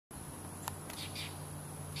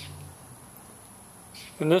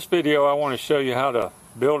In this video I want to show you how to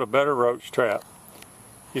build a better roach trap.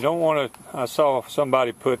 You don't want to, I saw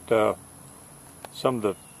somebody put some of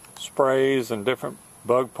the sprays and different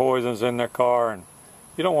bug poisons in their car, and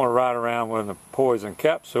you don't want to ride around with a poison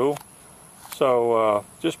capsule. So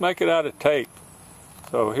just make it out of tape.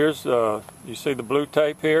 So here's, you see the blue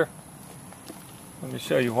tape here? Let me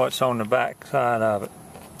show you what's on the back side of it.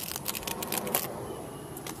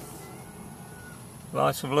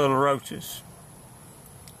 Lots of little roaches.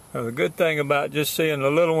 Now, the good thing about just seeing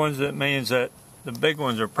the little ones, it means that the big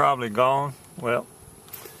ones are probably gone. Well,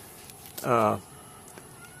 and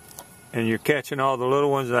you're catching all the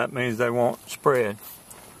little ones, that means they won't spread.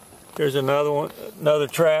 Here's another one, another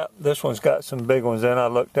trap. This one's got some big ones in. I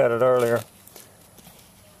looked at it earlier.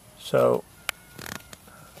 So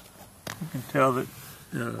you can tell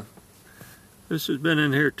that this has been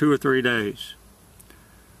in here 2 or 3 days.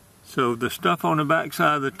 So the stuff on the back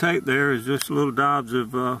side of the tape there is just little daubs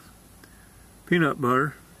of peanut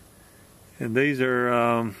butter. And these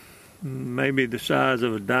are maybe the size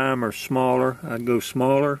of a dime or smaller. I'd go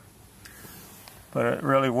smaller, but it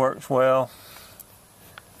really works well.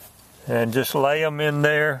 And just lay them in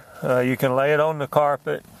there. You can lay it on the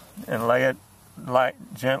carpet and lay it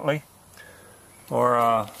gently,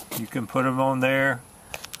 or you can put them on there.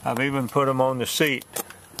 I've even put them on the seat.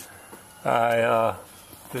 I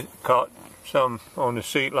caught some on the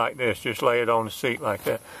seat like this. Just lay it on the seat like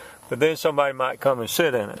that. But then somebody might come and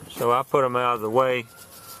sit in it, so I put them out of the way.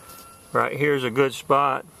 Right here's a good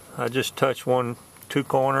spot. I just touch 2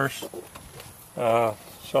 corners.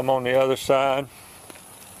 Some on the other side.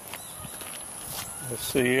 Let's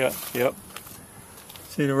see, yep.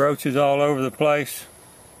 See the roaches all over the place?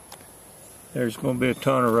 There's going to be a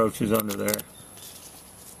ton of roaches under there.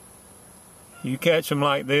 You catch them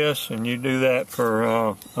like this, and you do that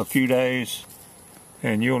for a few days,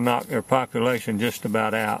 and you'll knock their population just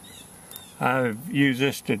about out. I've used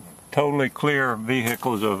this to totally clear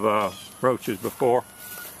vehicles of roaches before.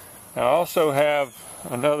 I also have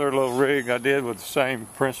another little rig I did with the same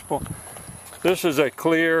principle. This is a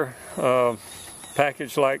clear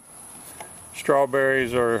package like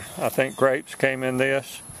strawberries, or I think grapes came in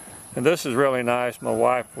this. And this is really nice. My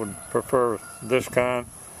wife would prefer this kind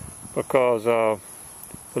because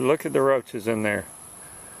but look at the roaches in there.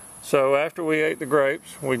 So after we ate the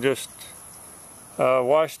grapes, we just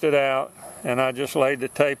washed it out, and I just laid the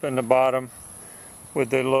tape in the bottom with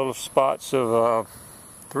the little spots of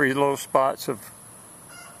 3 little spots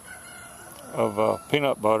of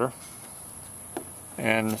peanut butter.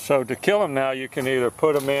 And so to kill them now, you can either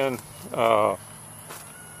put them in hot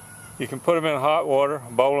water,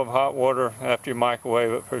 a bowl of hot water after you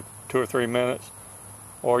microwave it for 2 or 3 minutes,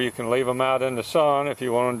 or you can leave them out in the sun if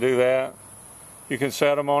you want to do that. You can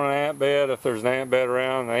set them on an ant bed if there's an ant bed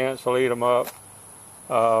around. The ants will eat them up.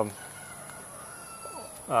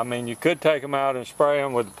 I mean, you could take them out and spray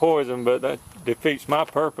them with the poison, but that defeats my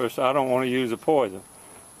purpose. I don't want to use the poison.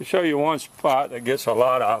 To show you one spot that gets a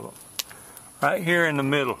lot of them. Right here in the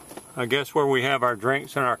middle, I guess where we have our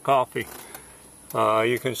drinks and our coffee.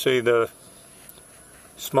 You can see the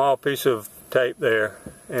small piece of tape there,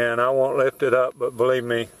 and I won't lift it up, but believe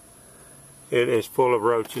me, it is full of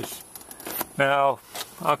roaches. Now,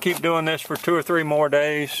 I'll keep doing this for 2 or 3 more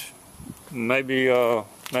days, maybe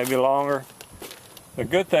longer. The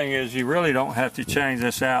good thing is you really don't have to change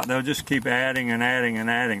this out. They'll just keep adding and adding and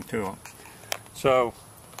adding to them. So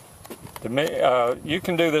you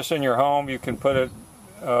can do this in your home. You can put it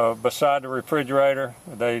beside the refrigerator.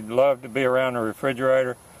 They love to be around the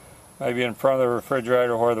refrigerator, maybe in front of the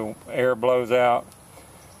refrigerator where the air blows out.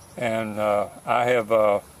 And I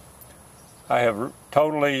have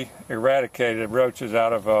totally eradicated roaches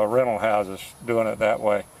out of rental houses doing it that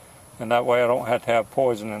way. And that way I don't have to have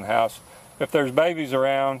poison in the house. If there's babies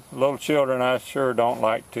around, little children, I sure don't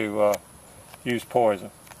like to use poison.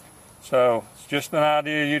 So it's just an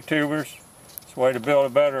idea, YouTubers. It's a way to build a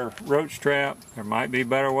better roach trap. There might be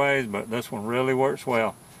better ways, but this one really works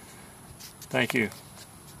well. Thank you.